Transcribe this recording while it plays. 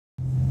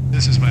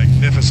this is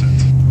magnificent.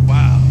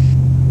 Wow.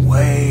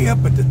 Way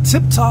up at the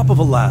tip top of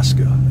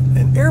Alaska,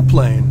 an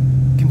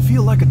airplane can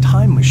feel like a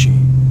time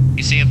machine.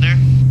 You see them there?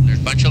 There's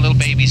a bunch of little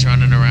babies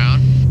running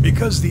around.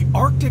 Because the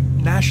Arctic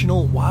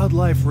National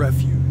Wildlife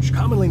Refuge,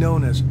 commonly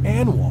known as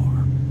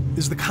ANWR,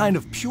 is the kind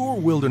of pure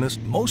wilderness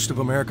most of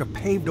America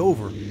paved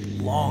over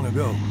long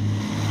ago.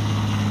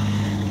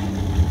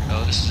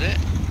 Oh, this is it.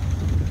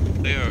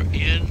 We are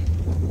in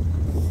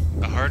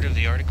the heart of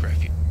the Arctic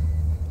Refuge.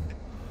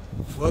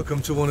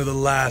 Welcome to one of the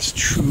last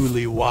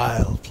truly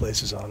wild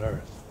places on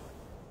Earth.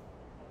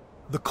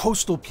 The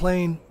coastal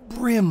plain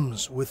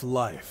brims with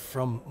life,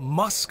 from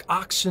musk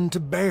oxen to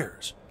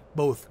bears,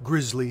 both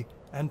grizzly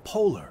and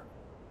polar.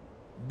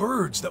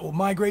 Birds that will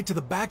migrate to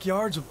the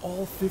backyards of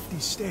all 50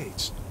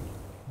 states.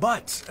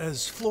 But,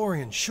 as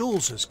Florian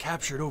Schulz has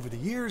captured over the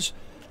years,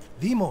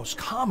 the most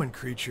common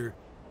creature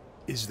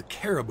is the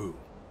caribou.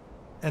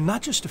 And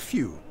not just a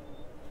few,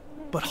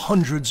 but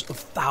hundreds of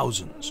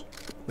thousands.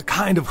 The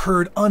kind of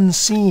herd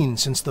unseen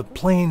since the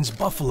plains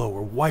buffalo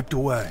were wiped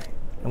away.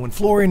 And when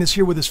Florian is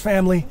here with his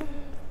family,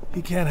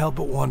 he can't help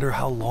but wonder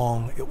how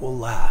long it will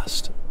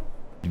last.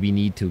 We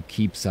need to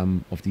keep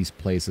some of these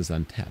places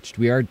untouched.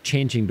 We are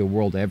changing the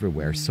world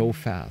everywhere so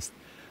fast,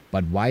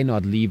 but why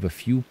not leave a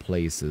few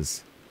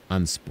places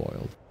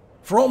unspoiled?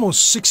 For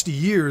almost 60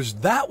 years,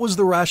 that was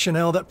the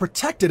rationale that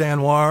protected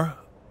ANWR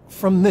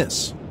from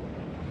this.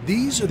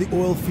 These are the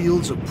oil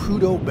fields of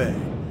Prudhoe Bay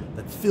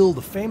that fill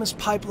the famous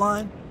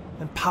pipeline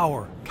and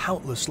power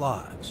countless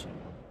lives.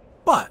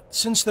 But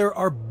since there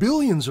are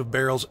billions of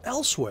barrels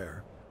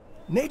elsewhere,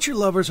 nature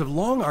lovers have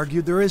long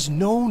argued there is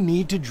no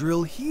need to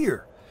drill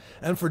here.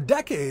 And for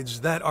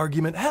decades, that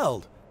argument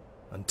held.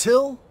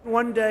 Until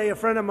one day, a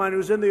friend of mine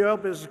who's in the oil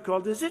business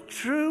called, "Is it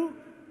true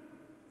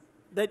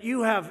that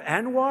you have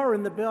ANWR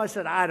in the bill?" I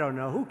said, "I don't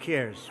know. Who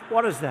cares?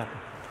 What is that?"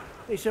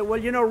 He said, "Well,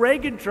 you know,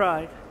 Reagan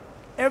tried.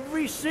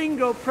 Every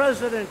single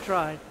president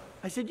tried."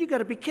 I said, "You got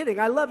to be kidding.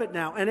 I love it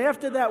now." And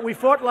after that, we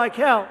fought like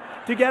hell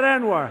to get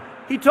ANWR.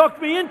 He talked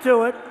me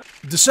into it.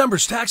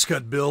 December's tax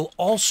cut bill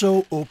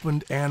also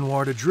opened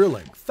ANWR to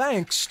drilling,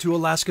 thanks to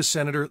Alaska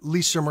Senator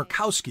Lisa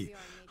Murkowski,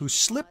 who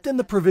slipped in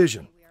the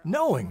provision,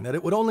 knowing that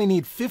it would only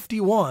need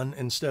 51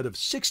 instead of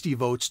 60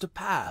 votes to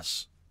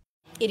pass.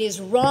 It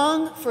is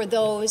wrong for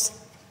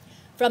those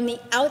from the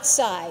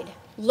outside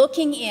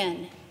looking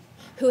in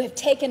who have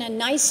taken a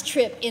nice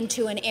trip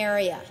into an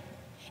area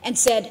and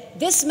said,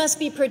 "This must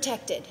be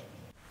protected."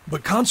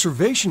 But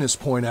conservationists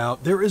point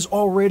out there is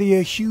already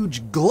a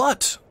huge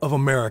glut of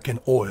American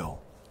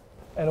oil.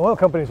 And oil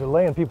companies are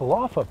laying people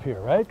off up here,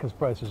 right? Because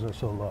prices are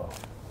so low.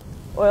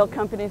 Oil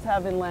companies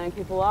have been laying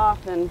people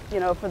off, and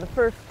for the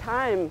first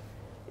time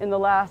in the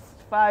last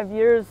 5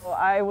 years,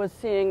 I was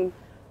seeing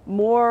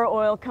more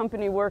oil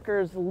company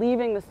workers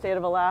leaving the state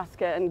of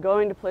Alaska and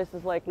going to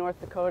places like North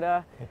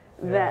Dakota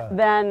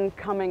than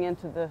coming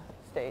into the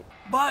state.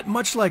 But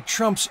much like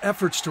Trump's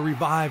efforts to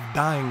revive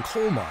dying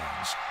coal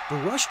mines, the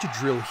rush to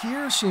drill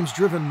here seems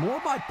driven more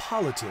by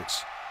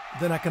politics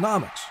than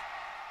economics.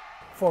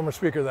 Former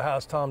Speaker of the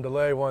House Tom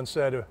DeLay once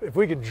said, "If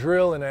we could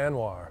drill in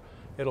ANWR,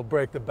 it'll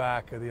break the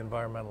back of the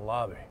environmental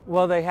lobby."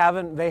 Well, they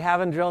haven't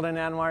drilled in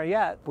ANWR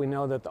yet. We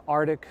know that the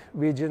Arctic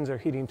regions are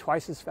heating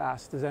twice as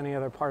fast as any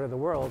other part of the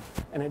world,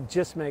 and it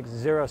just makes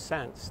zero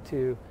sense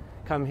to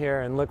come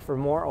here and look for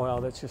more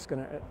oil that's just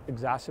going to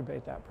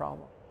exacerbate that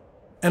problem.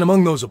 And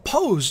among those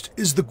opposed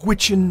is the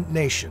Gwich'in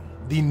Nation,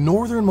 the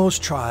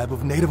northernmost tribe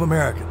of Native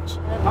Americans.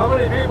 How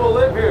many people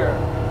live here?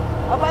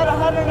 About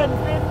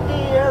 150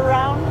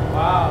 year-round.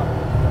 Wow.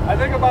 I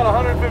think about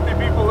 150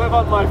 people live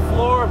on my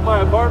floor of my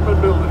apartment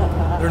building.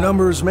 Their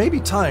numbers may be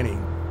tiny,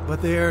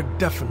 but they are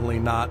definitely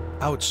not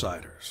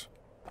outsiders.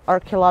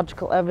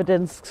 Archaeological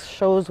evidence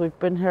shows we've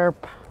been here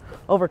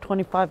over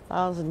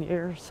 25,000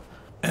 years.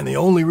 And the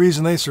only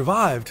reason they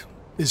survived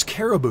is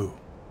caribou.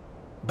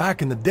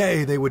 Back in the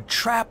day, they would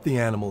trap the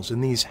animals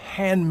in these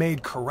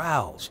handmade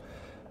corrals.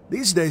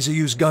 These days they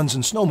use guns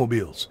and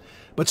snowmobiles,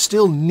 but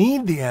still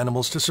need the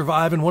animals to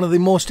survive in one of the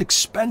most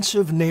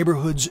expensive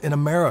neighborhoods in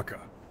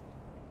America.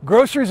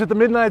 Groceries at the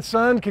Midnight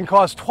Sun can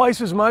cost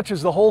twice as much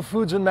as the Whole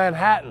Foods in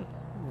Manhattan.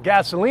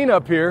 Gasoline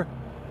up here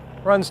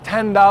runs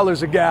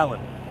 $10 a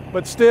gallon.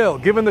 But still,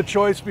 given the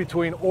choice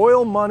between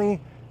oil money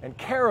and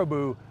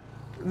caribou,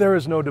 there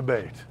is no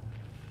debate.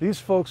 These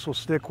folks will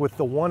stick with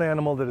the one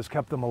animal that has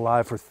kept them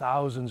alive for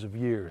thousands of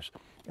years,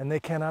 and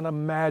they cannot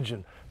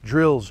imagine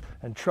drills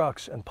and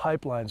trucks and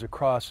pipelines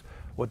across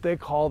what they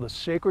call the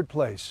sacred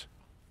place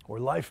where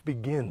life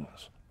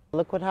begins.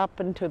 Look what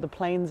happened to the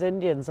Plains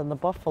Indians and the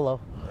buffalo.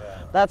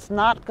 That's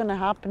not going to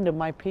happen to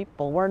my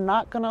people. We're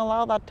not going to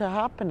allow that to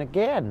happen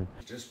again.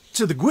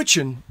 To the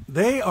Gwich'in,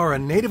 they are a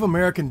Native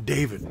American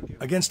David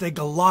against a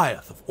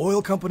Goliath of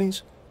oil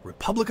companies,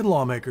 Republican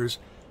lawmakers,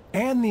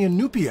 and the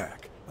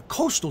Inupiaq, a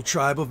coastal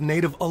tribe of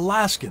Native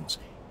Alaskans,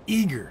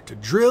 eager to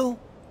drill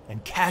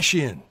and cash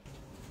in.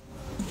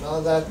 Now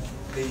that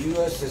the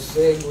U.S. is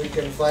saying we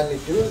can finally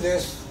do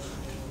this,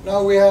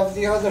 now we have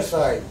the other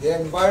side, the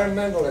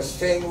environmentalists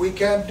saying we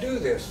can't do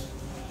this.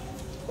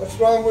 What's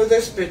wrong with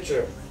this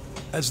picture?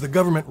 As the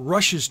government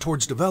rushes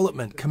towards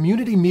development,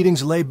 community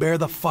meetings lay bare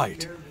the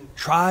fight.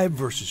 Tribe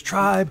versus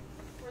tribe,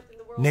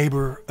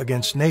 neighbor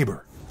against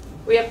neighbor.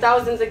 We have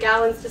thousands of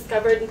gallons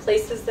discovered in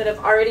places that have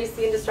already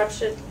seen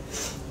disruption,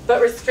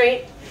 but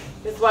restraint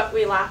is what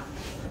we lack.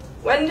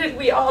 When did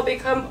we all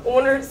become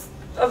owners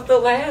of the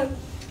land?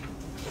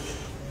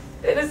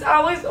 It has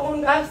always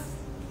owned us.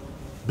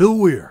 Bill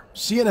Weir,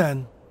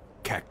 CNN,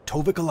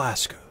 Kaktovik,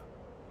 Alaska.